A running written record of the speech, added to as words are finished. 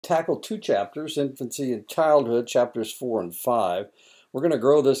tackle two chapters, Infancy and Childhood, chapters 4 and 5. We're going to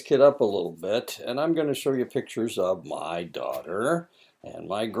grow this kid up a little bit, and I'm going to show you pictures of my daughter and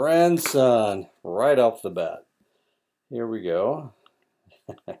my grandson right off the bat. Here we go.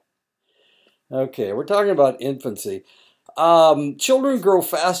 Okay, we're talking about infancy. Children grow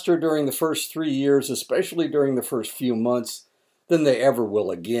faster during the first 3 years, especially during the first few months, than they ever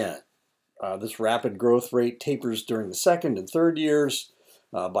will again. This rapid growth rate tapers during the second and third years.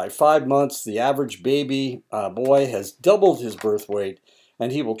 By 5 months, the average baby boy has doubled his birth weight,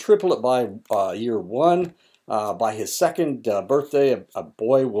 and he will triple it by year 1. By his second birthday, a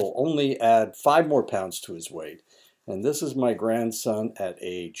boy will only add 5 more pounds to his weight. And this is my grandson at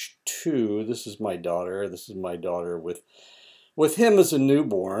age 2. This is my daughter. This is my daughter with him as a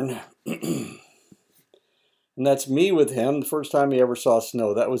newborn. And that's me with him. The first time he ever saw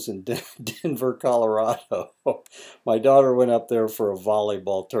snow, that was in Denver, Colorado. My daughter went up there for a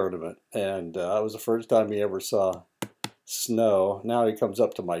volleyball tournament, and that was the first time he ever saw snow. Now he comes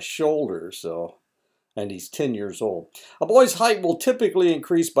up to my shoulder, and he's 10 years old. A boy's height will typically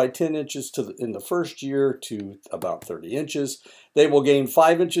increase by 10 inches in the first year to about 30 inches. They will gain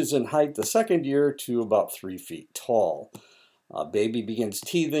 5 inches in height the second year to about 3 feet tall. A baby begins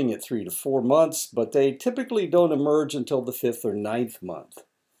teething at 3 to 4 months, but they typically don't emerge until the 5th or 9th month.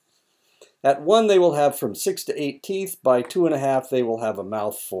 At 1, they will have from 6 to 8 teeth. By 2.5, they will have a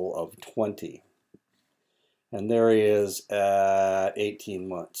mouthful of 20. And there he is at 18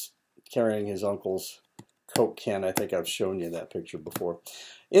 months, carrying his uncle's Coke can. I think I've shown you that picture before.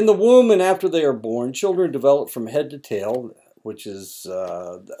 In the womb and after they are born, children develop from head to tail, which is,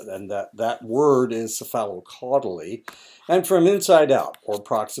 and that word is cephalocaudally, and from inside out, or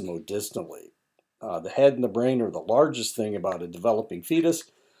proximo-distally. The head and the brain are the largest thing about a developing fetus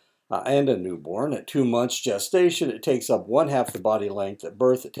and a newborn. At 2 months gestation, it takes up 1/2 the body length. At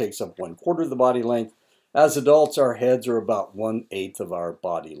birth, it takes up 1/4 the body length. As adults, our heads are about 1/8 of our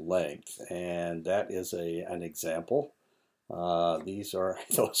body length, and that is an example. Those are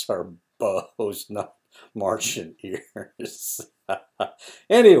bows, not Martian ears.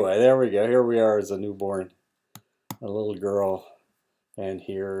 Anyway, there we go. Here we are as a newborn, a little girl, and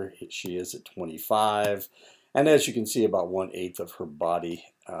here she is at 25. And as you can see, about 1/8 of her body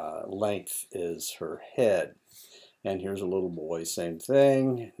length is her head. And here's a little boy, same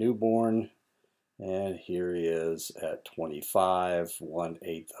thing, newborn. And here he is at 25,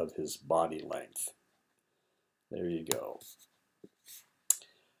 1/8 of his body length. There you go.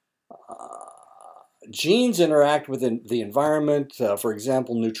 Genes interact with the environment. For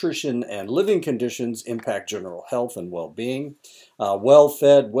example, nutrition and living conditions impact general health and well-being.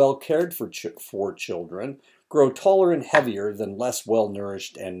 Well-fed, well-cared for children grow taller and heavier than less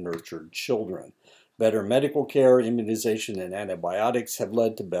well-nourished and nurtured children. Better medical care, immunization, and antibiotics have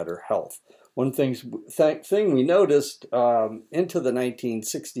led to better health. One thing we noticed into the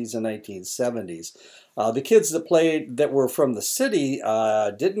 1960s and 1970s, the kids that were from the city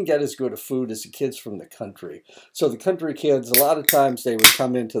didn't get as good a food as the kids from the country. So the country kids, a lot of times they would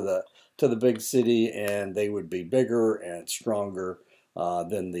come into the big city and they would be bigger and stronger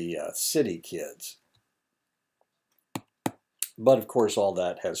than the city kids. But of course, all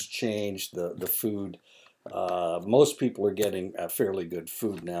that has changed. The food. Most people are getting fairly good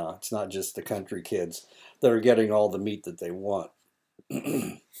food now. It's not just the country kids that are getting all the meat that they want.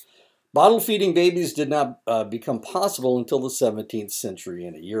 Bottle feeding babies did not become possible until the 17th century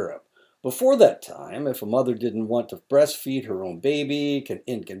in Europe. Before that time, if a mother didn't want to breastfeed her own baby,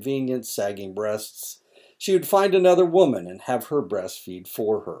 inconvenience, sagging breasts, she would find another woman and have her breastfeed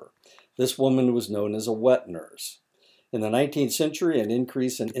for her. This woman was known as a wet nurse. In the 19th century, an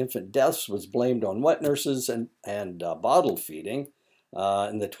increase in infant deaths was blamed on wet nurses and bottle feeding.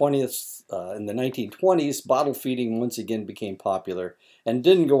 In the 1920s, bottle feeding once again became popular and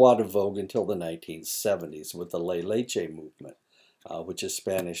didn't go out of vogue until the 1970s with the La Leche movement, which is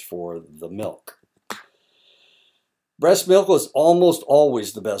Spanish for the milk. Breast milk is almost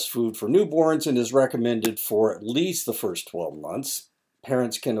always the best food for newborns and is recommended for at least the first 12 months.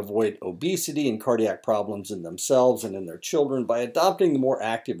 Parents can avoid obesity and cardiac problems in themselves and in their children by adopting the more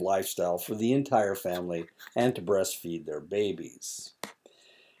active lifestyle for the entire family and to breastfeed their babies.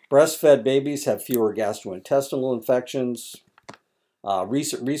 Breastfed babies have fewer gastrointestinal infections.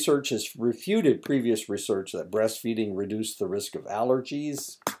 Recent research has refuted previous research that breastfeeding reduced the risk of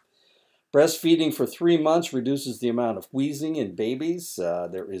allergies. Breastfeeding for 3 months reduces the amount of wheezing in babies.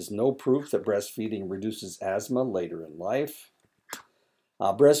 There is no proof that breastfeeding reduces asthma later in life.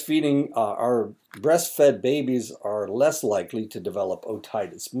 Breastfed babies are less likely to develop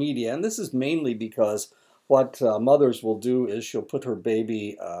otitis media, and this is mainly because what mothers will do is she'll put her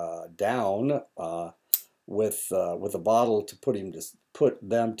baby down with a bottle to put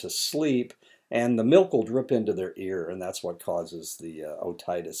them to sleep, and the milk will drip into their ear, and that's what causes the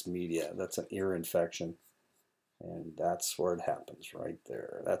otitis media. That's an ear infection, and that's where it happens right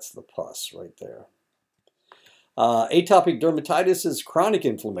there. That's the pus right there. Atopic dermatitis is chronic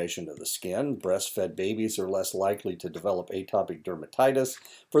inflammation of the skin. Breastfed babies are less likely to develop atopic dermatitis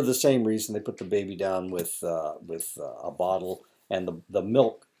for the same reason. They put the baby down with a bottle, and the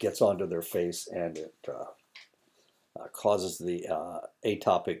milk gets onto their face, and it causes the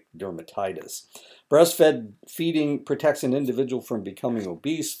atopic dermatitis. Breastfed feeding protects an individual from becoming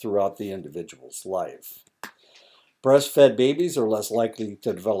obese throughout the individual's life. Breastfed babies are less likely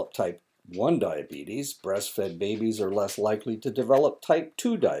to develop type 1 diabetes. Breastfed babies are less likely to develop type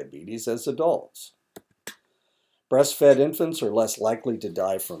 2 diabetes as adults. Breastfed infants are less likely to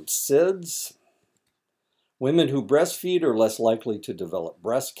die from SIDS. Women who breastfeed are less likely to develop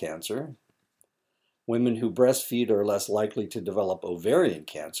breast cancer. Women who breastfeed are less likely to develop ovarian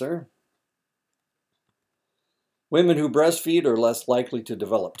cancer. Women who breastfeed are less likely to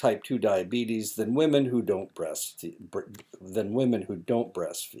develop type 2 diabetes than women who don't breastfeed.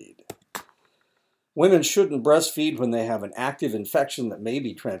 Women shouldn't breastfeed when they have an active infection that may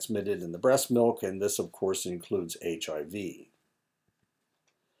be transmitted in the breast milk, and this, of course, includes HIV.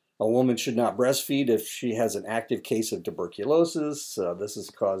 A woman should not breastfeed if she has an active case of tuberculosis. This is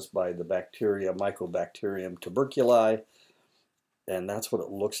caused by the bacteria, Mycobacterium tuberculi, and that's what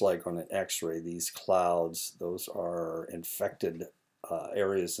it looks like on an x-ray. These clouds, those are infected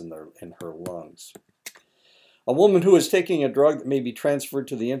areas in her lungs. A woman who is taking a drug that may be transferred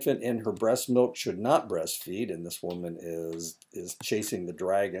to the infant in her breast milk should not breastfeed, and this woman is chasing the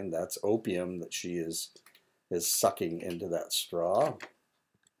dragon. That's opium that she is sucking into that straw.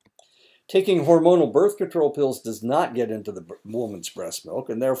 Taking hormonal birth control pills does not get into the woman's breast milk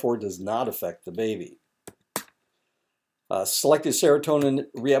and therefore does not affect the baby. Selective serotonin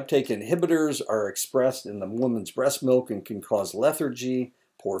reuptake inhibitors are expressed in the woman's breast milk and can cause lethargy,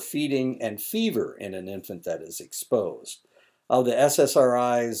 poor feeding, and fever in an infant that is exposed. Of the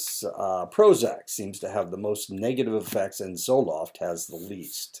SSRIs, Prozac seems to have the most negative effects, and Zoloft has the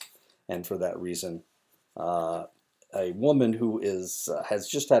least. And for that reason, a woman who has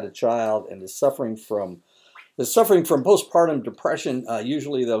just had a child and is suffering from postpartum depression,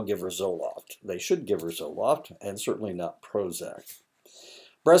 usually they'll give her Zoloft. They should give her Zoloft, and certainly not Prozac.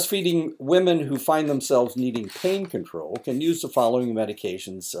 Breastfeeding women who find themselves needing pain control can use the following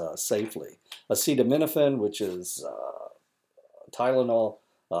medications safely. Acetaminophen, which is Tylenol,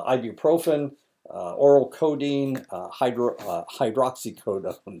 ibuprofen, oral codeine,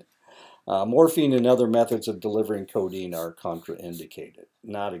 hydroxycodone. Morphine and other methods of delivering codeine are contraindicated.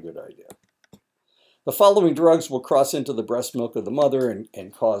 Not a good idea. The following drugs will cross into the breast milk of the mother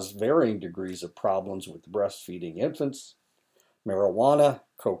and cause varying degrees of problems with breastfeeding infants: marijuana,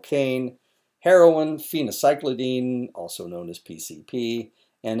 cocaine, heroin, phencyclidine, also known as PCP,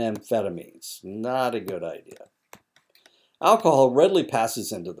 and amphetamines. Not a good idea. Alcohol readily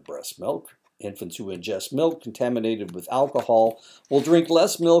passes into the breast milk. Infants who ingest milk contaminated with alcohol will drink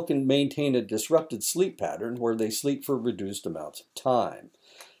less milk and maintain a disrupted sleep pattern where they sleep for reduced amounts of time.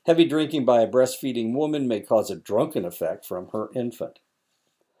 Heavy drinking by a breastfeeding woman may cause a drunken effect from her infant.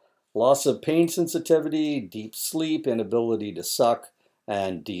 Loss of pain sensitivity, deep sleep, inability to suck,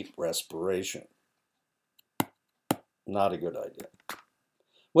 and deep respiration. Not a good idea.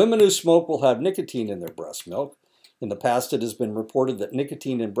 Women who smoke will have nicotine in their breast milk. In the past, it has been reported that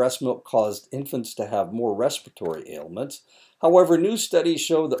nicotine in breast milk caused infants to have more respiratory ailments. However, new studies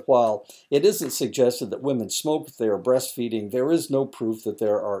show that while it isn't suggested that women smoke if they are breastfeeding, there is no proof that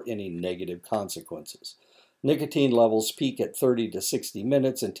there are any negative consequences. Nicotine levels peak at 30 to 60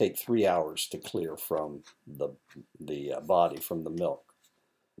 minutes and take 3 hours to clear from the body, from the milk.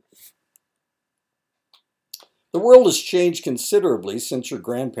 The world has changed considerably since your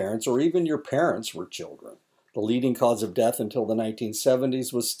grandparents or even your parents were children. The leading cause of death until the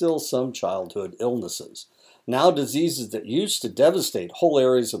 1970s was still some childhood illnesses. Now diseases that used to devastate whole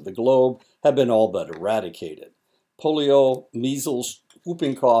areas of the globe have been all but eradicated. Polio, measles,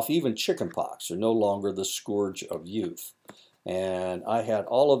 whooping cough, even chickenpox are no longer the scourge of youth. And I had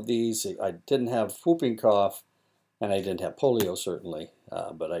all of these. I didn't have whooping cough, and I didn't have polio, certainly,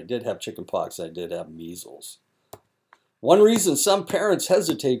 but I did have chickenpox. I did have measles. One reason some parents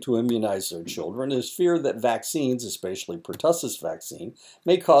hesitate to immunize their children is fear that vaccines, especially pertussis vaccine,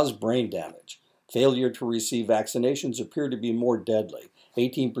 may cause brain damage. Failure to receive vaccinations appear to be more deadly.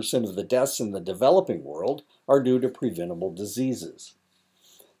 18% of the deaths in the developing world are due to preventable diseases.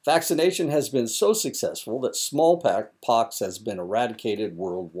 Vaccination has been so successful that smallpox has been eradicated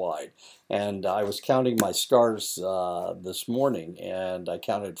worldwide. And I was counting my scars this morning, and I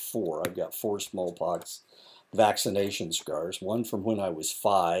counted 4. I've got 4 smallpox vaccination scars. One from when I was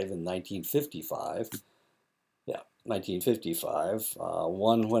 5 in 1955. Yeah, 1955.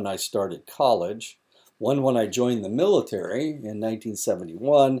 One when I started college. One when I joined the military in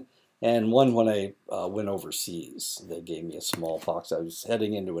 1971. And one when I went overseas. They gave me a smallpox. I was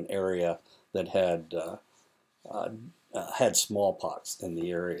heading into an area that had smallpox in the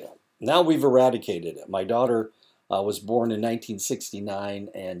area. Now we've eradicated it. My daughter was born in 1969,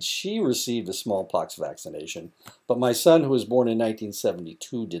 and she received a smallpox vaccination. But my son, who was born in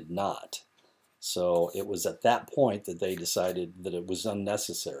 1972, did not. So it was at that point that they decided that it was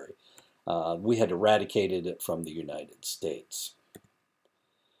unnecessary. We had eradicated it from the United States.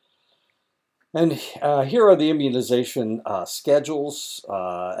 And here are the immunization schedules.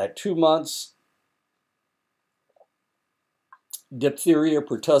 At 2 months, diphtheria,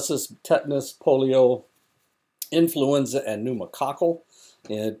 pertussis, tetanus, polio, influenza, and pneumococcal.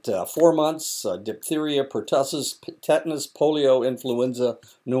 At 4 months, diphtheria, pertussis, tetanus, polio, influenza,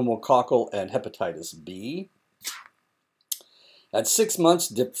 pneumococcal, and hepatitis B. At 6 months,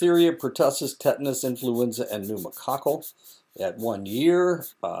 diphtheria, pertussis, tetanus, influenza, and pneumococcal. At 1 year,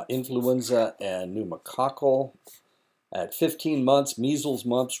 influenza and pneumococcal. At 15 months, measles,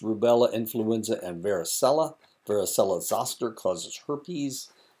 mumps, rubella, influenza, and varicella. Varicella zoster causes herpes.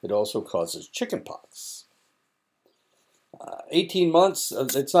 It also causes chickenpox. 18 months,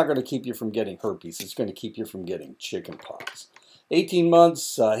 it's not going to keep you from getting herpes. It's going to keep you from getting chickenpox. 18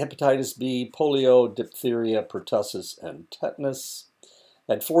 months, hepatitis B, polio, diphtheria, pertussis, and tetanus.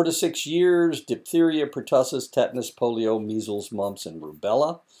 At 4 to 6 years, diphtheria, pertussis, tetanus, polio, measles, mumps, and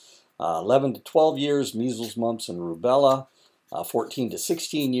rubella. 11 to 12 years, measles, mumps, and rubella. 14 to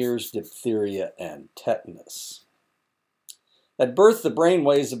 16 years, diphtheria and tetanus. At birth, the brain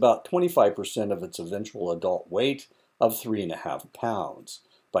weighs about 25% of its eventual adult weight of 3.5 pounds.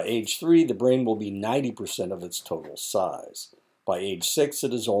 By age 3, the brain will be 90% of its total size. By age 6,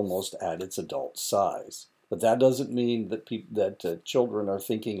 it is almost at its adult size. But that doesn't mean that children are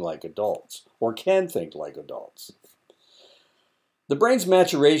thinking like adults or can think like adults. The brain's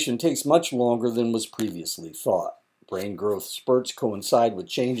maturation takes much longer than was previously thought. Brain growth spurts coincide with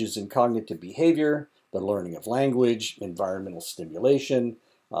changes in cognitive behavior, the learning of language, environmental stimulation.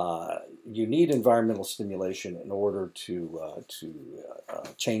 You need environmental stimulation in order to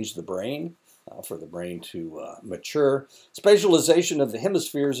change the brain, for the brain to mature. Spatialization of the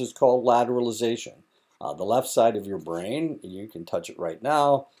hemispheres is called lateralization. The left side of your brain, you can touch it right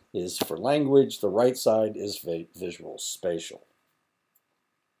now, is for language. The right side is visual spatial.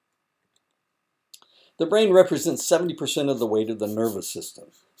 The brain represents 70% of the weight of the nervous system.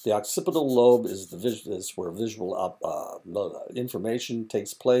 The occipital lobe is where visual information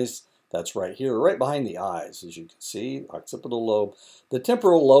takes place. That's right here, right behind the eyes, as you can see, occipital lobe. The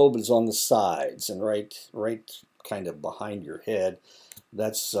temporal lobe is on the sides and right kind of behind your head.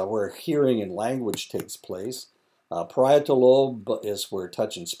 That's where hearing and language takes place. Parietal lobe is where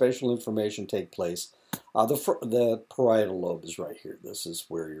touch and spatial information take place. The parietal lobe is right here. This is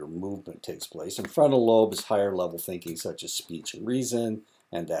where your movement takes place. And frontal lobe is higher level thinking such as speech and reason,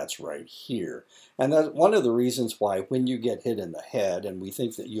 and that's right here. And that's one of the reasons why when you get hit in the head and we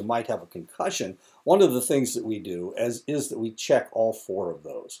think that you might have a concussion, one of the things that we do is that we check all 4 of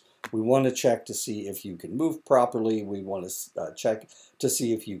those. We want to check to see if you can move properly. We want to check to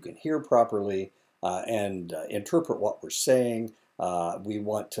see if you can hear properly and interpret what we're saying. We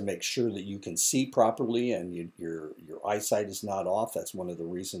want to make sure that you can see properly and your eyesight is not off. That's one of the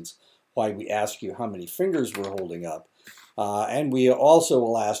reasons why we ask you how many fingers we're holding up. And we also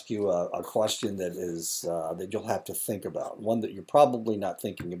will ask you a question that that you'll have to think about, one that you're probably not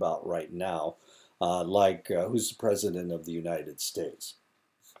thinking about right now, like who's the President of the United States?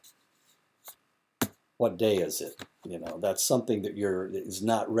 What day is it? You know, that's something that is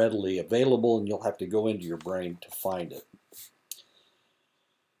not readily available, and you'll have to go into your brain to find it.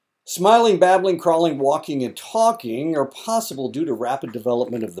 Smiling, babbling, crawling, walking, and talking are possible due to rapid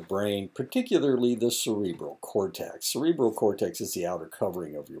development of the brain, particularly the cerebral cortex. Cerebral cortex is the outer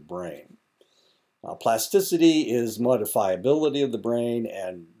covering of your brain. Plasticity is modifiability of the brain,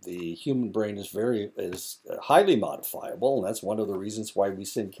 and the human brain is highly modifiable, and that's one of the reasons why we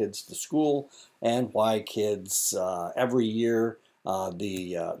send kids to school and why kids every year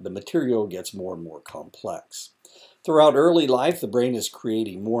the material gets more and more complex. Throughout early life, the brain is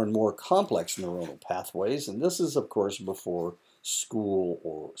creating more and more complex neuronal pathways, and this is, of course, before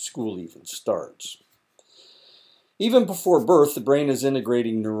school even starts. Even before birth, the brain is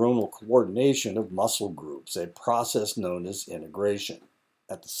integrating neuronal coordination of muscle groups, a process known as integration.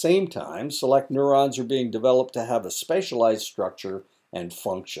 At the same time, select neurons are being developed to have a specialized structure and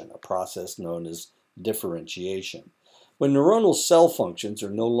function, a process known as differentiation. When neuronal cell functions are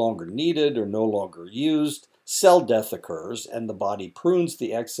no longer needed or no longer used, cell death occurs and the body prunes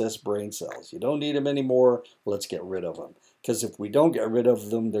the excess brain cells. You don't need them anymore, let's get rid of them. Because if we don't get rid of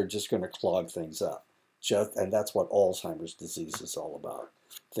them, they're just going to clog things up. And that's what Alzheimer's disease is all about,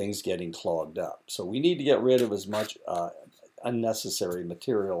 things getting clogged up. So we need to get rid of as much unnecessary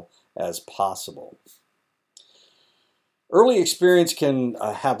material as possible. Early experience can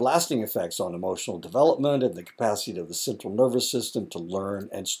have lasting effects on emotional development and the capacity of the central nervous system to learn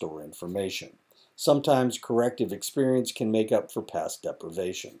and store information. Sometimes corrective experience can make up for past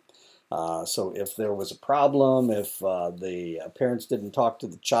deprivation. So if there was a problem, if the parents didn't talk to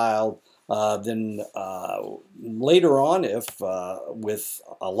the child, then later on, if with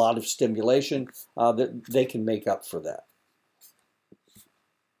a lot of stimulation, that they can make up for that.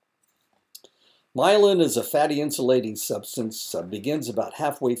 Myelin is a fatty insulating substance, begins about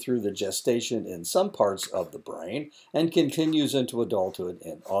halfway through the gestation in some parts of the brain and continues into adulthood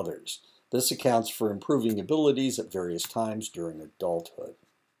in others. This accounts for improving abilities at various times during adulthood.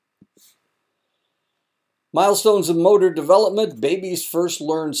 Milestones of motor development. Babies first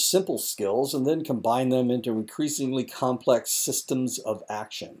learn simple skills and then combine them into increasingly complex systems of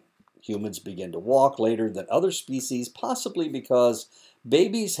action. Humans begin to walk later than other species, possibly because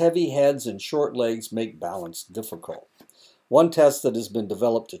babies' heavy heads and short legs make balance difficult. One test that has been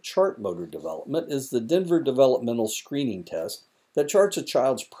developed to chart motor development is the Denver Developmental Screening Test that charts a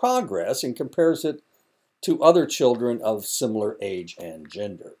child's progress and compares it to other children of similar age and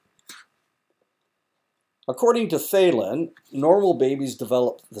gender. According to Thalen, normal babies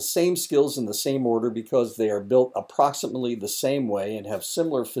develop the same skills in the same order because they are built approximately the same way and have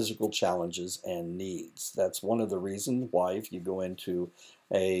similar physical challenges and needs. That's one of the reasons why if you go into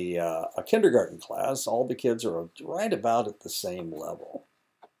a kindergarten class, all the kids are right about at the same level.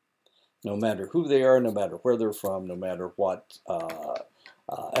 No matter who they are, no matter where they're from, no matter what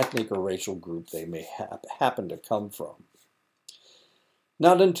ethnic or racial group they may happen to come from.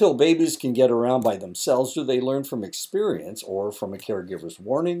 Not until babies can get around by themselves do they learn from experience or from a caregiver's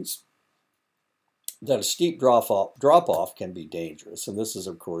warnings that a steep drop-off can be dangerous. And this is,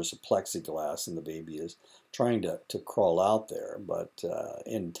 of course, a plexiglass, and the baby is trying to crawl out there. But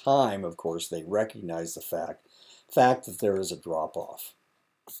in time, of course, they recognize the fact that there is a drop-off.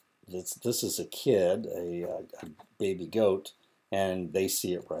 This is a kid, a baby goat, and they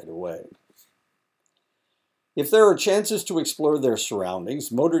see it right away. If there are chances to explore their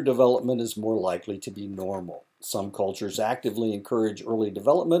surroundings, motor development is more likely to be normal. Some cultures actively encourage early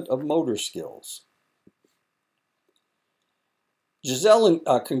development of motor skills. Giselle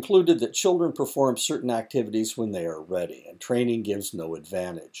concluded that children perform certain activities when they are ready, and training gives no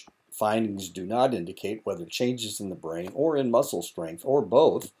advantage. Findings do not indicate whether changes in the brain or in muscle strength, or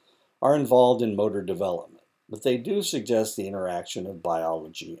both, are involved in motor development. But they do suggest the interaction of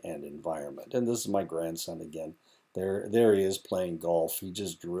biology and environment. And this is my grandson again. There he is playing golf. He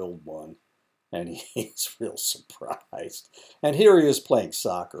just drilled one, and he's real surprised. And here he is playing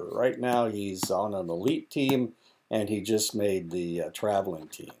soccer. Right now he's on an elite team, and he just made the traveling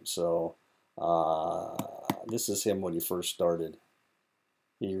team. So this is him when he first started.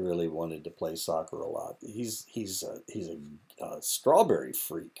 He really wanted to play soccer a lot. He's a strawberry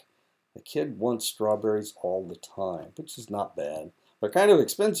freak. The kid wants strawberries all the time, which is not bad. They're kind of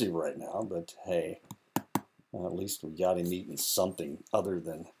expensive right now, but hey, at least we got him eating something other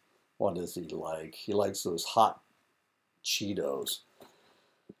than, what does he like? He likes those hot Cheetos.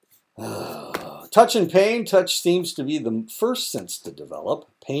 Touch and pain. Touch seems to be the first sense to develop.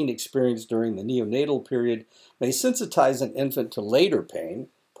 Pain experienced during the neonatal period may sensitize an infant to later pain,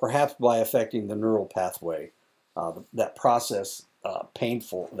 perhaps by affecting the neural pathway that processes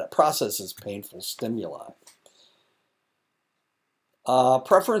painful stimuli.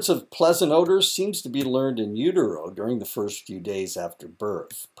 Preference of pleasant odors seems to be learned in utero during the first few days after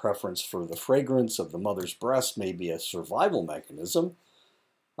birth. Preference for the fragrance of the mother's breast may be a survival mechanism.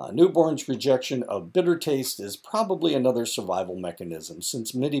 Newborn's rejection of bitter taste is probably another survival mechanism,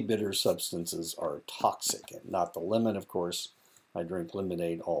 since many bitter substances are toxic, and not the lemon, of course. I drink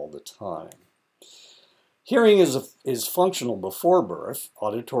lemonade all the time. Hearing is functional before birth.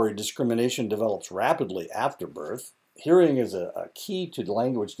 Auditory discrimination develops rapidly after birth. Hearing is a key to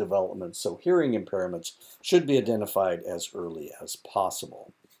language development, so hearing impairments should be identified as early as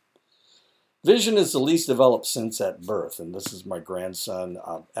possible. Vision is the least developed sense at birth, and this is my grandson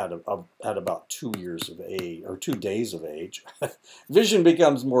at about 2 years of age, or 2 days of age. Vision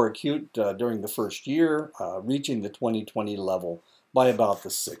becomes more acute during the first year, reaching the 20/20 level by about the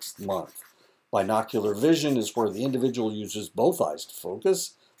 6th month. Binocular vision is where the individual uses both eyes to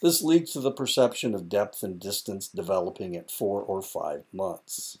focus. This leads to the perception of depth and distance developing at 4 or 5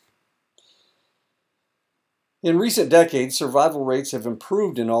 months. In recent decades, survival rates have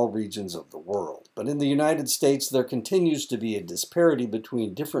improved in all regions of the world, but in the United States there continues to be a disparity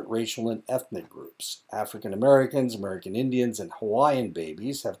between different racial and ethnic groups. African Americans, American Indians, and Hawaiian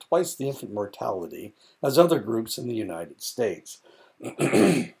babies have twice the infant mortality as other groups in the United States.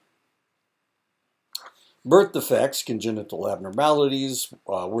 Birth defects, congenital abnormalities,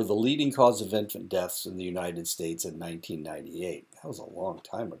 were the leading cause of infant deaths in the United States in 1998. That was a long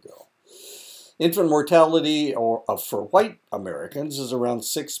time ago. Infant mortality for white Americans is around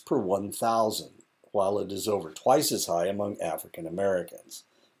 6 per 1,000, while it is over twice as high among African Americans.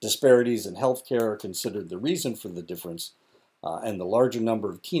 Disparities in health care are considered the reason for the difference, and the larger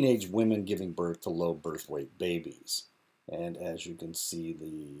number of teenage women giving birth to low birth weight babies. And as you can see,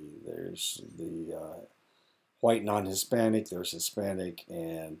 there's the white non-Hispanic, there's Hispanic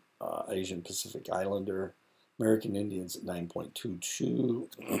and Asian Pacific Islander, American Indians at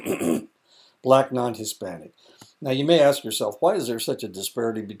 9.22. Black non-Hispanic. Now you may ask yourself, why is there such a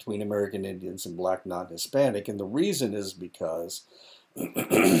disparity between American Indians and black non-Hispanic? And the reason is because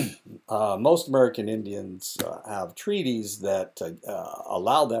most American Indians have treaties that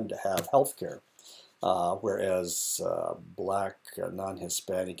allow them to have health care, whereas black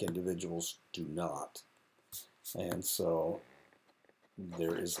non-Hispanic individuals do not. And so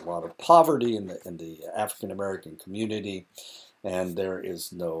there is a lot of poverty in the African American community, and there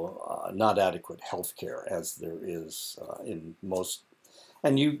is not adequate health care as there is in most.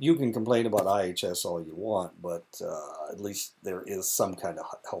 And you can complain about IHS all you want, but at least there is some kind of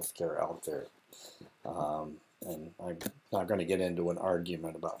health care out there. And I'm not going to get into an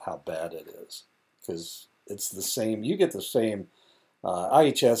argument about how bad it is, because it's the same. You get the same.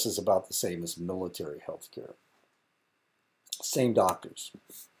 IHS is about the same as military health care. Same doctors.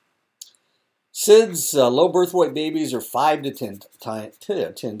 SIDS, low birth weight babies are 5 to 10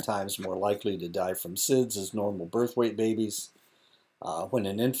 times more likely to die from SIDS as normal birth weight babies. When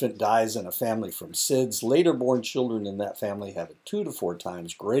an infant dies in a family from SIDS, later born children in that family have a 2 to 4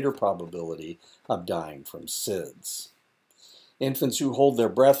 times greater probability of dying from SIDS. Infants who hold their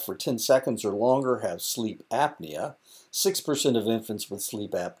breath for 10 seconds or longer have sleep apnea. 6% of infants with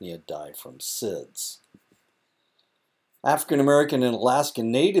sleep apnea die from SIDS. African American and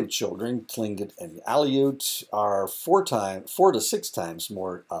Alaskan Native children, Tlingit and Aleut, are 4 to 6 times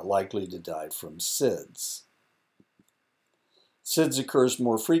more likely to die from SIDS. SIDS occurs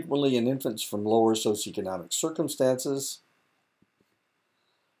more frequently in infants from lower socioeconomic circumstances.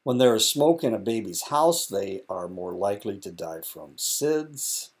 When there is smoke in a baby's house, they are more likely to die from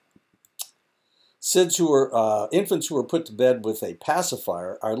SIDS. Infants who are put to bed with a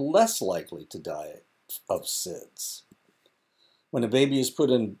pacifier are less likely to die of SIDS. When a baby is put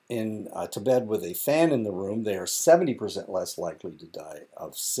to bed with a fan in the room, they are 70% less likely to die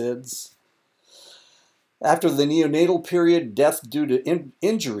of SIDS. After the neonatal period, death due to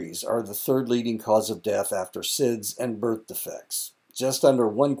injuries are the third leading cause of death after SIDS and birth defects. Just under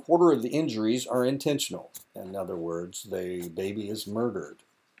 1/4 of the injuries are intentional. In other words, the baby is murdered.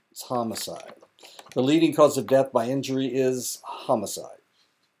 It's homicide. The leading cause of death by injury is homicide.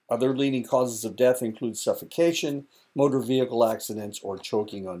 Other leading causes of death include suffocation, motor vehicle accidents, or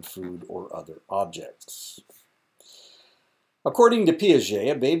choking on food or other objects. According to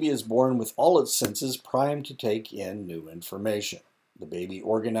Piaget, a baby is born with all its senses primed to take in new information. The baby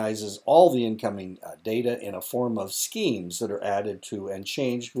organizes all the incoming data in a form of schemes that are added to and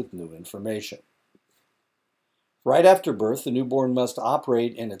changed with new information. Right after birth, the newborn must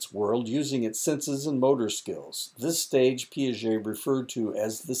operate in its world using its senses and motor skills. This stage Piaget referred to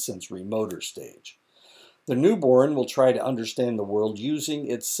as the sensory motor stage. The newborn will try to understand the world using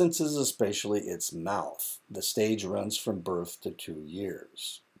its senses, especially its mouth. The stage runs from birth to 2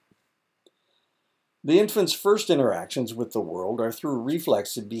 years. The infant's first interactions with the world are through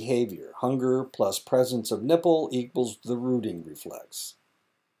reflexive behavior. Hunger plus presence of nipple equals the rooting reflex.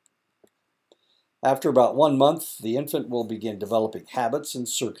 After about 1 month, the infant will begin developing habits and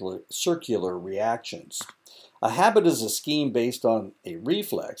circular reactions. A habit is a scheme based on a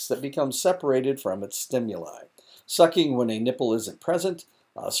reflex that becomes separated from its stimuli. Sucking when a nipple isn't present,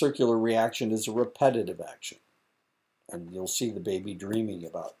 a circular reaction is a repetitive action. And you'll see the baby dreaming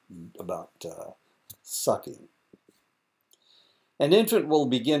about sucking. An infant will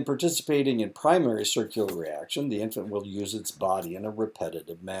begin participating in primary circular reaction. The infant will use its body in a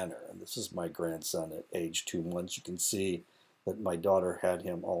repetitive manner. And this is my grandson at age 2 months. You can see that my daughter had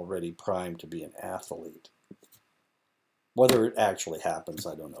him already primed to be an athlete. Whether it actually happens,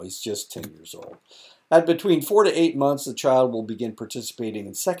 I don't know. He's just 10 years old. At between 4 to 8 months, the child will begin participating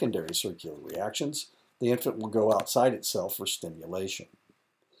in secondary circular reactions. The infant will go outside itself for stimulation.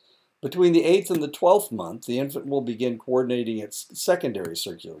 Between the 8th and the 12th month, the infant will begin coordinating its secondary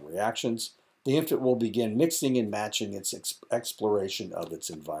circular reactions. The infant will begin mixing and matching its exploration of its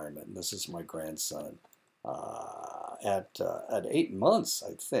environment. And this is my grandson. At 8 months,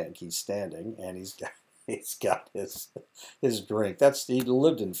 I think, he's standing and he's got his drink. He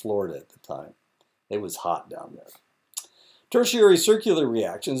lived in Florida at the time. It was hot down there. Tertiary circular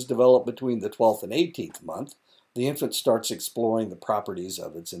reactions develop between the 12th and 18th month. The infant starts exploring the properties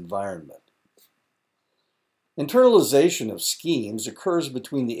of its environment. Internalization of schemes occurs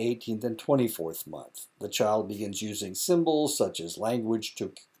between the 18th and 24th month. The child begins using symbols such as language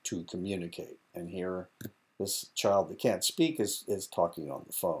to communicate. And here, this child that can't speak is talking on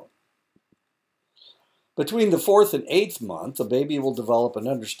the phone. Between the 4th and 8th month, the baby will develop an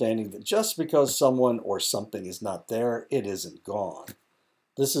understanding that just because someone or something is not there, it isn't gone.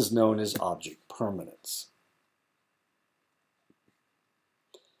 This is known as object permanence.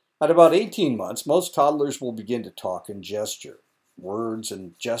 At about 18 months, most toddlers will begin to talk and gesture. Words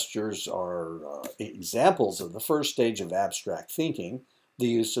and gestures are examples of the first stage of abstract thinking, the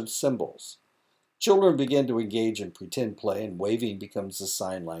use of symbols. Children begin to engage in pretend play, and waving becomes the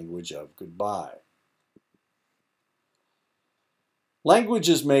sign language of goodbye. Language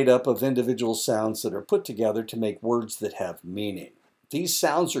is made up of individual sounds that are put together to make words that have meaning. These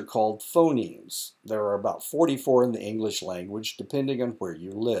sounds are called phonemes. There are about 44 in the English language, depending on where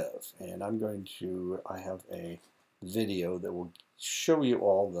you live. And I have a video that will show you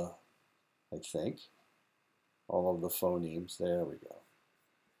all of the phonemes. There we go.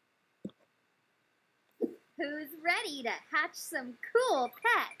 Who's ready to hatch some cool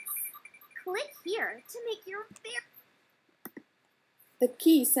pets? Click here to make your favorite. The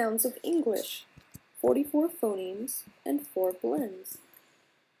key sounds of English, 44 phonemes and 4 blends.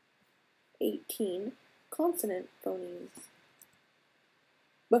 18 consonant phonemes.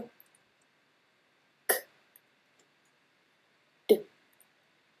 B, k, d,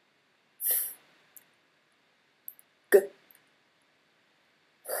 f, g, h,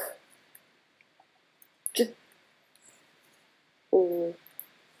 j, o,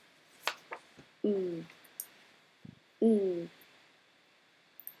 n, n,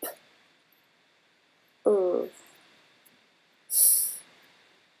 s,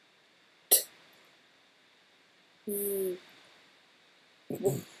 t, w,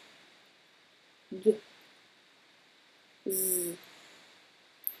 y, z.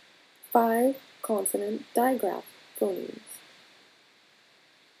 5 consonant digraph phonemes.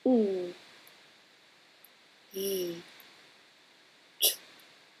 Z, ch,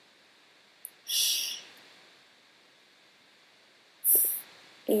 sh,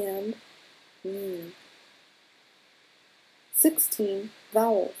 and 16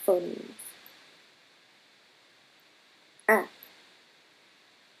 vowel phonemes.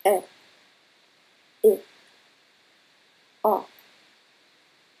 A, E, I,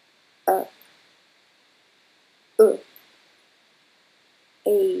 A,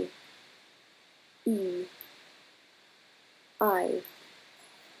 E, E, I,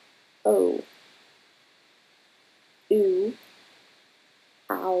 O, U,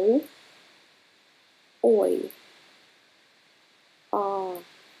 ow, oi, ah,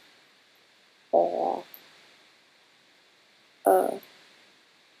 aw,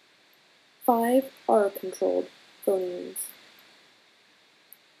 5 R-controlled phonemes.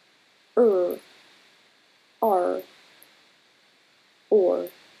 R, or,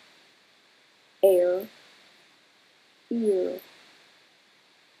 air, ear.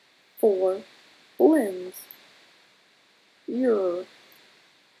 4 blends. Your,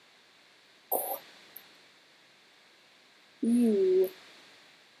 you,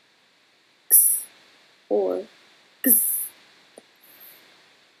 x, or x.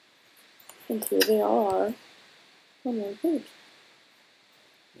 And here they are on one page.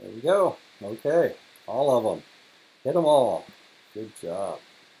 There we go. Okay, all of them. Hit them all. Good job.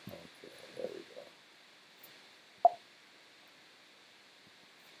 Okay, there we go.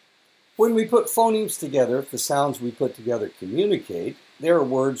 When we put phonemes together, if the sounds we put together communicate, they are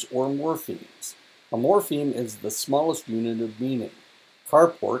words or morphemes. A morpheme is the smallest unit of meaning.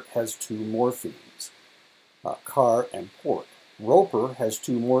 Carport has 2 morphemes, car and port. Roper has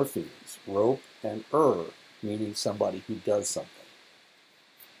 2 morphemes, rope and meaning somebody who does something.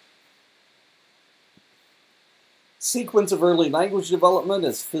 Sequence of early language development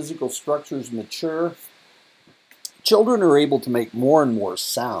as physical structures mature. Children are able to make more and more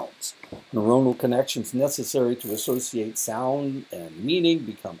sounds. Neuronal connections necessary to associate sound and meaning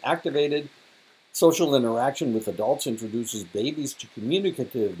become activated. Social interaction with adults introduces babies to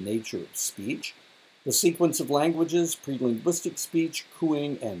communicative nature of speech. The sequence of languages, pre-linguistic speech,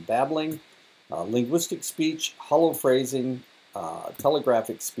 cooing, and babbling. Linguistic speech, hollow phrasing,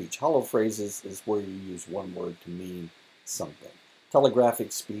 telegraphic speech. Hollow phrases is where you use one word to mean something.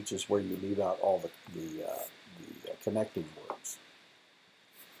 Telegraphic speech is where you leave out all the connecting words.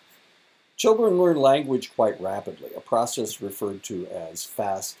 Children learn language quite rapidly, a process referred to as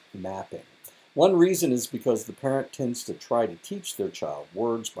fast mapping. One reason is because the parent tends to try to teach their child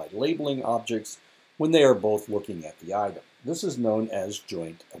words by labeling objects when they are both looking at the item. This is known as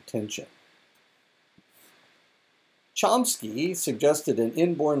joint attention. Chomsky suggested an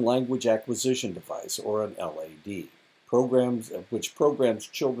inborn language acquisition device, or an LAD, which programs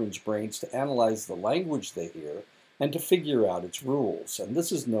children's brains to analyze the language they hear and to figure out its rules, and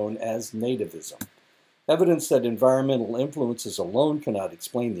this is known as nativism. Evidence that environmental influences alone cannot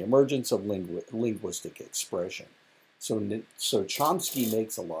explain the emergence of linguistic expression. So Chomsky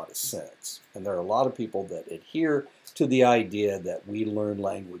makes a lot of sense, and there are a lot of people that adhere to the idea that we learn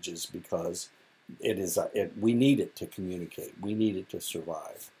languages because we need it to communicate. We need it to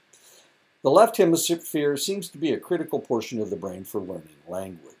survive. The left hemisphere seems to be a critical portion of the brain for learning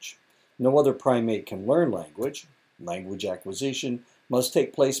language. No other primate can learn language. Language acquisition must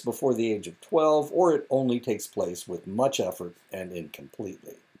take place before the age of 12, or it only takes place with much effort and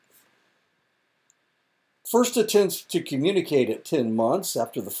incompletely. First attempts to communicate at 10 months.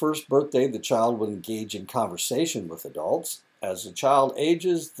 After the first birthday, the child will engage in conversation with adults. As the child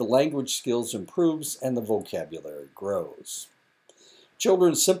ages, the language skills improves and the vocabulary grows.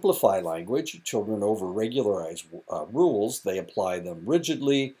 Children simplify language. Children over-regularize rules. They apply them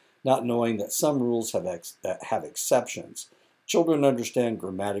rigidly, not knowing that some rules have exceptions. Children understand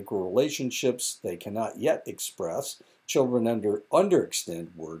grammatical relationships they cannot yet express. Children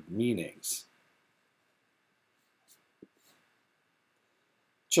underextend word meanings.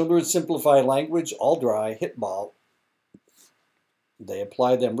 Children simplify language, all dry, hit ball. They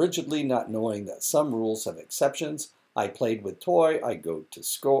apply them rigidly, not knowing that some rules have exceptions. I played with toy, I go to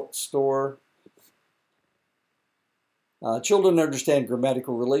store. Children understand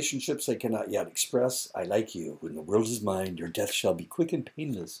grammatical relationships they cannot yet express. I like you. When the world is mine, your death shall be quick and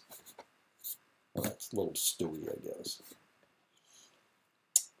painless. Well, that's a little Stewie, I guess.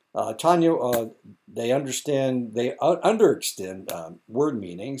 Tanya, they underextend word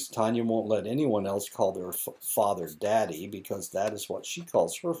meanings. Tanya won't let anyone else call their father daddy because that is what she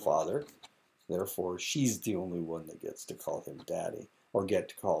calls her father. Therefore, she's the only one that gets to call him daddy or get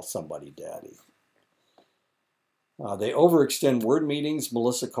to call somebody daddy. They overextend word meanings.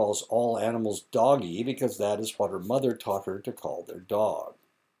 Melissa calls all animals doggy because that is what her mother taught her to call their dog.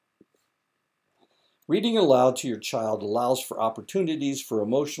 Reading aloud to your child allows for opportunities for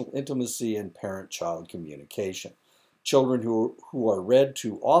emotional intimacy and parent-child communication. Children who are read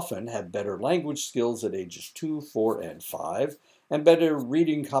to often have better language skills at ages 2, 4, and 5, and better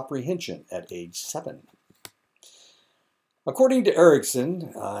reading comprehension at age 7. According to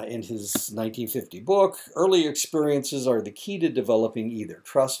Erickson, in his 1950 book, early experiences are the key to developing either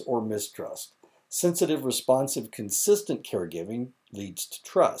trust or mistrust. Sensitive, responsive, consistent caregiving leads to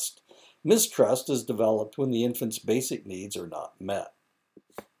trust. Mistrust is developed when the infant's basic needs are not met.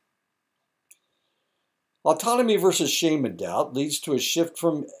 Autonomy versus shame and doubt leads to a shift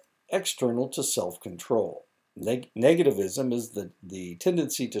from external to self-control. Negativism is the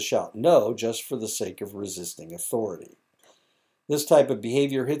tendency to shout no just for the sake of resisting authority. This type of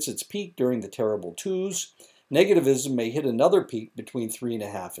behavior hits its peak during the terrible twos. Negativism may hit another peak between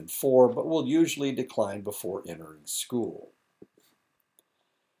 3.5 and 4, but will usually decline before entering school.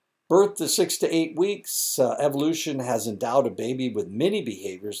 Birth to 6 to 8 weeks, evolution has endowed a baby with many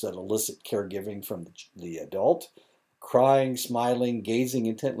behaviors that elicit caregiving from the adult. Crying, smiling, gazing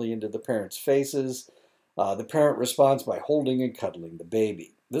intently into the parent's faces. The parent responds by holding and cuddling the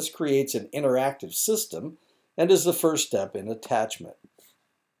baby. This creates an interactive system and is the first step in attachment.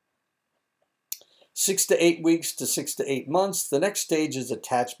 6 to 8 weeks to 6 to 8 months, the next stage is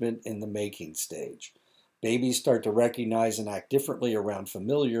attachment in the making stage. Babies start to recognize and act differently around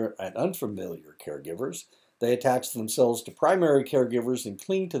familiar and unfamiliar caregivers. They attach themselves to primary caregivers and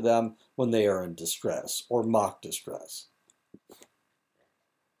cling to them when they are in distress or mock distress.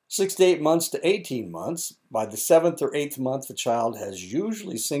 6 to 8 months to 18 months, by the 7th or 8th month, the child has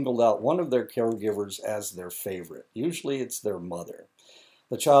usually singled out one of their caregivers as their favorite. Usually it's their mother.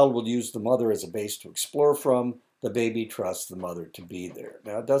 The child will use the mother as a base to explore from. The baby trusts the mother to be there.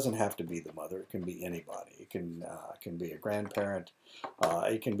 Now, it doesn't have to be the mother. It can be anybody. It can be a grandparent.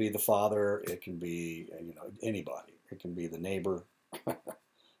 It can be the father. It can be anybody. It can be the neighbor,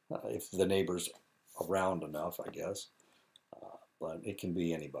 if the neighbor's around enough, I guess. But it can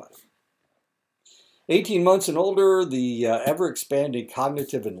be anybody. 18 months and older, the ever-expanding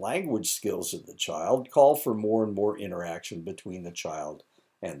cognitive and language skills of the child call for more and more interaction between the child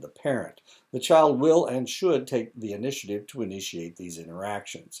and the parent. The child will and should take the initiative to initiate these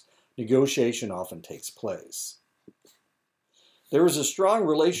interactions. Negotiation often takes place. There is a strong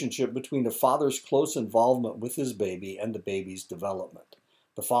relationship between a father's close involvement with his baby and the baby's development.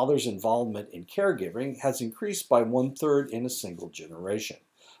 The father's involvement in caregiving has increased by 1/3 in a single generation.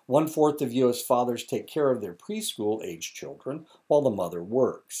 1/4 of U.S. fathers take care of their preschool-age children while the mother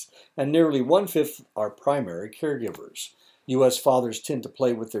works, and nearly 1/5 are primary caregivers. U.S. fathers tend to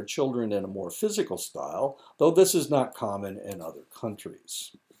play with their children in a more physical style, though this is not common in other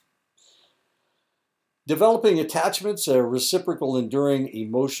countries. Developing attachments, a reciprocal, enduring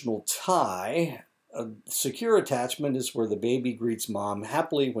emotional tie. A secure attachment is where the baby greets mom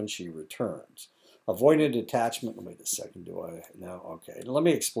happily when she returns. Avoidant attachment, wait a second, do I? No, okay. Let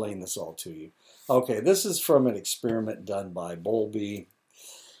me explain this all to you. Okay, this is from an experiment done by Bowlby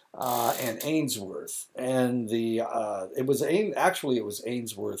and Ainsworth. And it was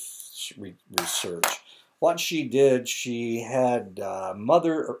Ainsworth's research. What she did, she had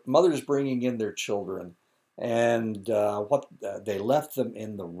mothers bringing in their children, and they left them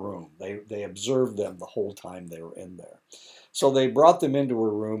in the room. They observed them the whole time they were in there. So they brought them into a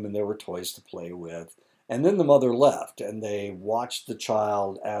room, and there were toys to play with. And then the mother left, and they watched the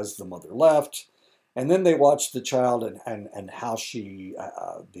child as the mother left. And then they watched the child and how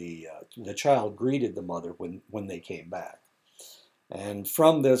the child greeted the mother when they came back. And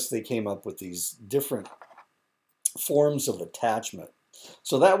from this, they came up with these different forms of attachment.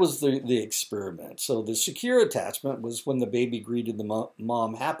 So that was the experiment. So the secure attachment was when the baby greeted the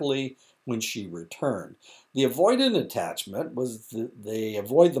mom happily when she returned. The avoidant attachment was they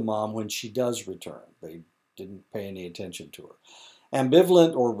avoid the mom when she does return. They didn't pay any attention to her.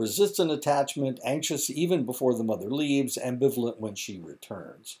 Ambivalent or resistant attachment, anxious even before the mother leaves, ambivalent when she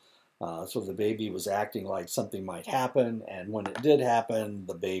returns. So the baby was acting like something might happen, and when it did happen,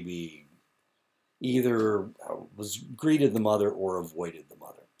 the baby either greeted the mother or avoided the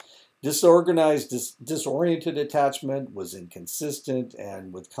mother. Disorganized, disoriented attachment was inconsistent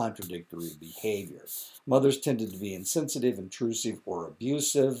and with contradictory behavior. Mothers tended to be insensitive, intrusive, or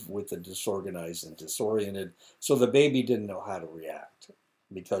abusive with the disorganized and disoriented, so the baby didn't know how to react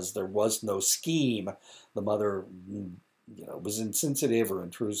because there was no scheme. The mother, was insensitive or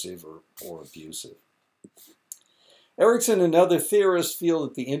intrusive or abusive. Erickson and other theorists feel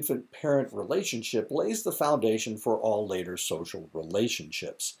that the infant-parent relationship lays the foundation for all later social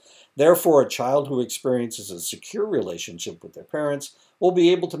relationships. Therefore, a child who experiences a secure relationship with their parents will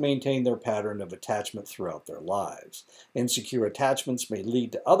be able to maintain their pattern of attachment throughout their lives. Insecure attachments may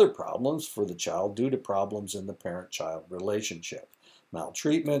lead to other problems for the child due to problems in the parent-child relationship.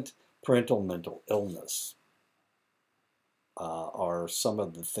 Maltreatment, parental mental illness are some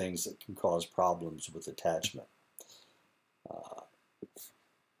of the things that can cause problems with attachment.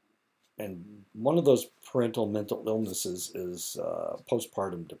 And one of those parental mental illnesses is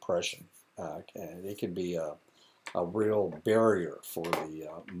postpartum depression. And it can be a real barrier for the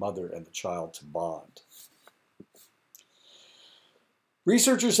mother and the child to bond.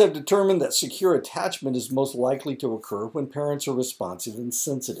 Researchers have determined that secure attachment is most likely to occur when parents are responsive and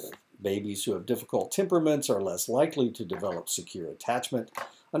sensitive. Babies who have difficult temperaments are less likely to develop secure attachment.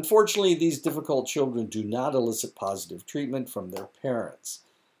 Unfortunately, these difficult children do not elicit positive treatment from their parents.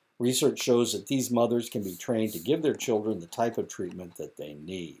 Research shows that these mothers can be trained to give their children the type of treatment that they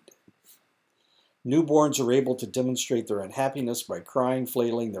need. Newborns are able to demonstrate their unhappiness by crying,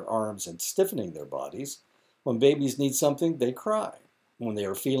 flailing their arms, and stiffening their bodies. When babies need something, they cry. When they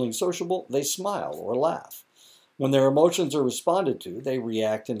are feeling sociable, they smile or laugh. When their emotions are responded to, they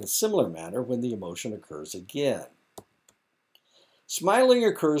react in a similar manner when the emotion occurs again. Smiling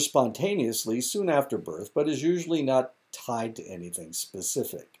occurs spontaneously soon after birth, but is usually not tied to anything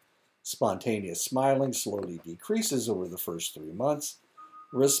specific. Spontaneous smiling slowly decreases over the first 3 months.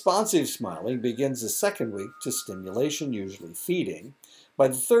 Responsive smiling begins the second week to stimulation, usually feeding. By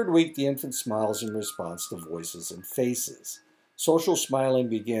the third week, the infant smiles in response to voices and faces. Social smiling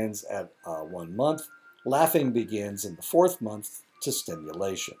begins at 1 month. Laughing begins in the 4th month to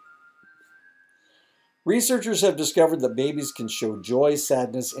stimulation. Researchers have discovered that babies can show joy,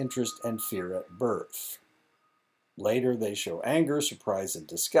 sadness, interest, and fear at birth. Later, they show anger, surprise, and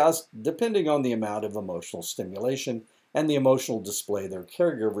disgust, depending on the amount of emotional stimulation and the emotional display their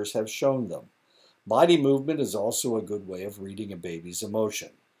caregivers have shown them. Body movement is also a good way of reading a baby's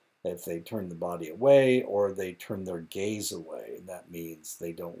emotion. If they turn the body away or they turn their gaze away, that means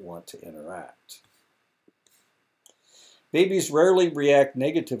they don't want to interact. Babies rarely react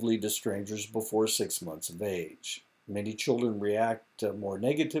negatively to strangers before 6 months of age. Many children react more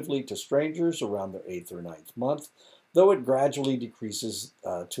negatively to strangers around their 8th or 9th month, though it gradually decreases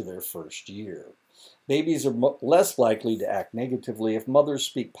to their first year. Babies are less likely to act negatively if mothers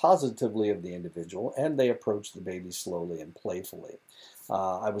speak positively of the individual and they approach the baby slowly and playfully.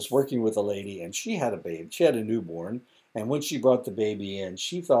 I was working with a lady and she had a baby. She had a newborn, and when she brought the baby in,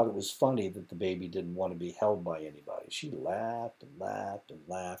 she thought it was funny that the baby didn't want to be held by anybody. She laughed and laughed and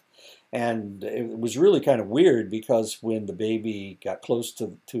laughed. And it was really kind of weird because when the baby got close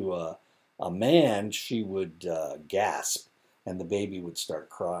to a man, she would gasp and the baby would start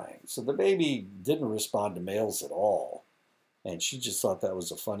crying. So the baby didn't respond to males at all. And she just thought that was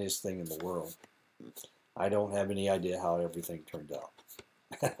the funniest thing in the world. I don't have any idea how everything turned out.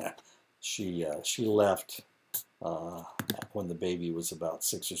 She left when the baby was about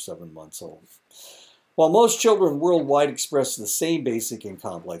 6 or 7 months old. While most children worldwide express the same basic and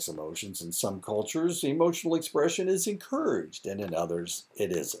complex emotions, in some cultures, emotional expression is encouraged, and in others,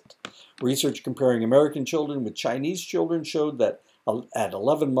 it isn't. Research comparing American children with Chinese children showed that at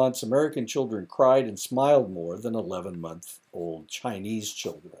 11 months, American children cried and smiled more than 11-month-old Chinese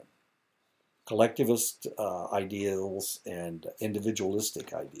children. Collectivist ideals and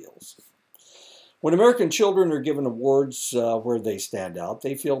individualistic ideals. When American children are given awards where they stand out,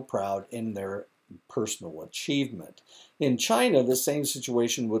 they feel proud in their personal achievement. In China, the same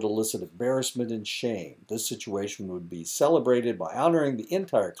situation would elicit embarrassment and shame. This situation would be celebrated by honoring the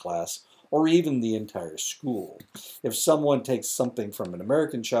entire class or even the entire school. If someone takes something from an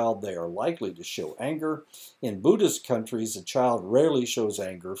American child, they are likely to show anger. In Buddhist countries, a child rarely shows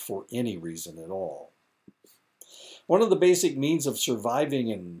anger for any reason at all. One of the basic means of surviving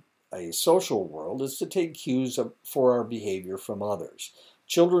in a social world is to take cues for our behavior from others.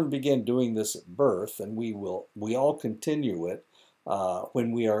 Children begin doing this at birth, and we all continue it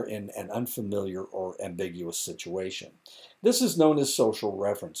when we are in an unfamiliar or ambiguous situation. This is known as social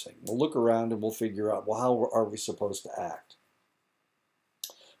referencing. We'll look around and we'll figure out, well, how are we supposed to act?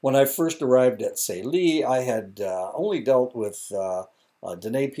 When I first arrived at Li, I had only dealt with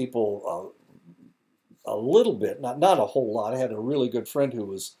Dene people a little bit, not a whole lot. I had a really good friend who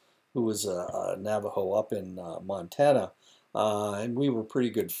was a Navajo up in Montana, and we were pretty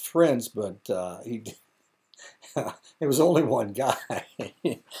good friends, but it was only one guy.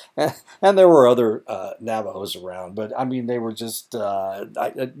 And there were other Navajos around, but I mean, they were just,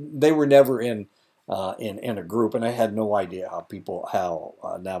 they were never in a group, and I had no idea how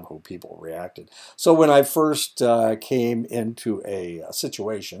Navajo people reacted. So when I first came into a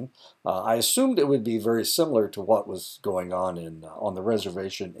situation, I assumed it would be very similar to what was going on the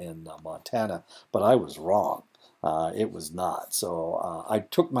reservation in Montana, but I was wrong. It was not. So I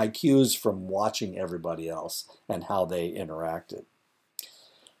took my cues from watching everybody else and how they interacted.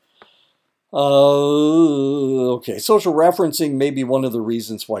 Okay, social referencing may be one of the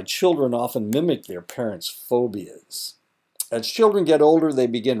reasons why children often mimic their parents' phobias. As children get older, they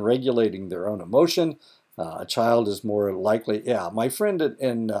begin regulating their own emotion. A child is more likely, my friend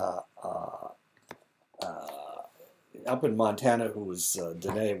up in Montana who was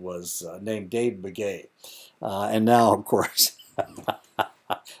Dene was named Dave Begay. And now, of course,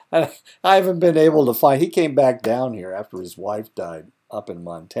 I haven't been able to find, he came back down here after his wife died up in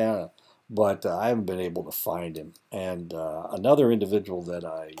Montana, but I haven't been able to find him. And another individual that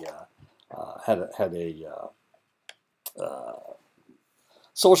I had a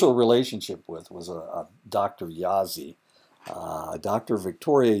social relationship with was a Dr. Yazzie, Dr.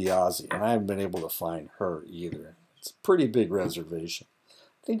 Victoria Yazzie, and I haven't been able to find her either. It's a pretty big reservation.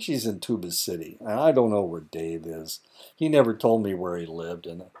 I think she's in Tuba City, and I don't know where Dave is. He never told me where he lived,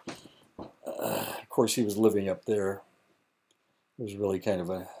 and of course he was living up there. It was really kind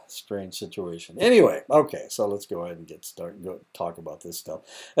of a strange situation. Anyway, okay, so let's go ahead and get started, go talk about this stuff.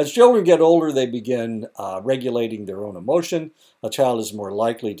 As children get older, they begin regulating their own emotion. A child is more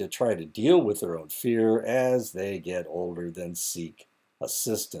likely to try to deal with their own fear as they get older than seek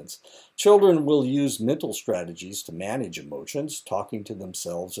assistance. Children will use mental strategies to manage emotions, talking to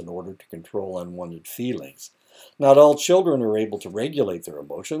themselves in order to control unwanted feelings. Not all children are able to regulate their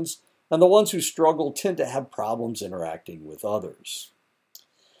emotions, and the ones who struggle tend to have problems interacting with others.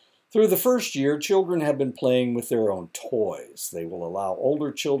 Through the first year, children have been playing with their own toys. They will allow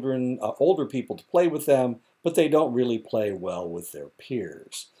older people to play with them, but they don't really play well with their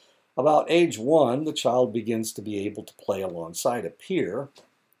peers. About age 1, the child begins to be able to play alongside a peer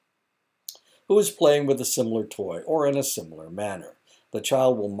who is playing with a similar toy or in a similar manner. The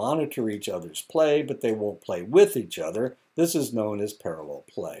child will monitor each other's play, but they won't play with each other. This is known as parallel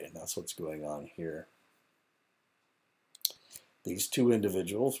play, and that's what's going on here. These two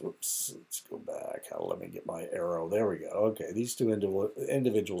individuals, whoops, let's go back. Let me get my arrow. There we go. Okay, these two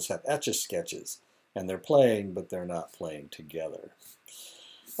individuals have etch-a-sketches, and they're playing, but they're not playing together.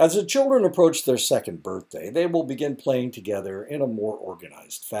 As the children approach their second birthday, they will begin playing together in a more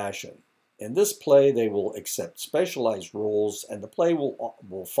organized fashion. In this play, they will accept specialized roles, and the play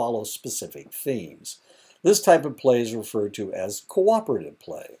will follow specific themes. This type of play is referred to as cooperative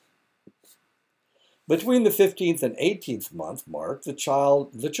play. Between the 15th and 18th month mark, the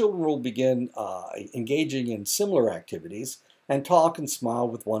children will begin engaging in similar activities and talk and smile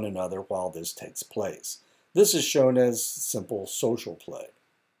with one another while this takes place. This is shown as simple social play.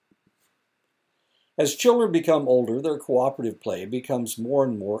 As children become older, their cooperative play becomes more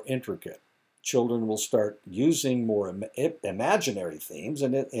and more intricate. Children will start using more imaginary themes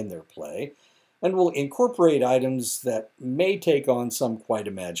in their play and will incorporate items that may take on some quite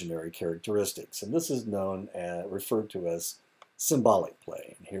imaginary characteristics. And this is referred to as symbolic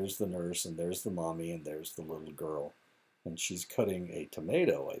play. And here's the nurse, and there's the mommy, and there's the little girl. And she's cutting a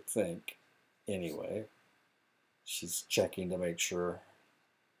tomato, I think. Anyway, she's checking to make sure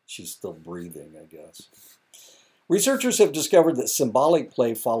she's still breathing, I guess. Researchers have discovered that symbolic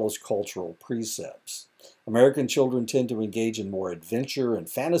play follows cultural precepts. American children tend to engage in more adventure and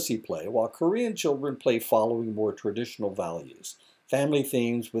fantasy play, while Korean children play following more traditional values, family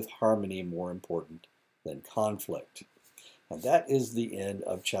themes with harmony more important than conflict. And that is the end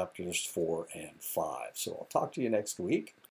of chapters 4 and 5. So I'll talk to you next week.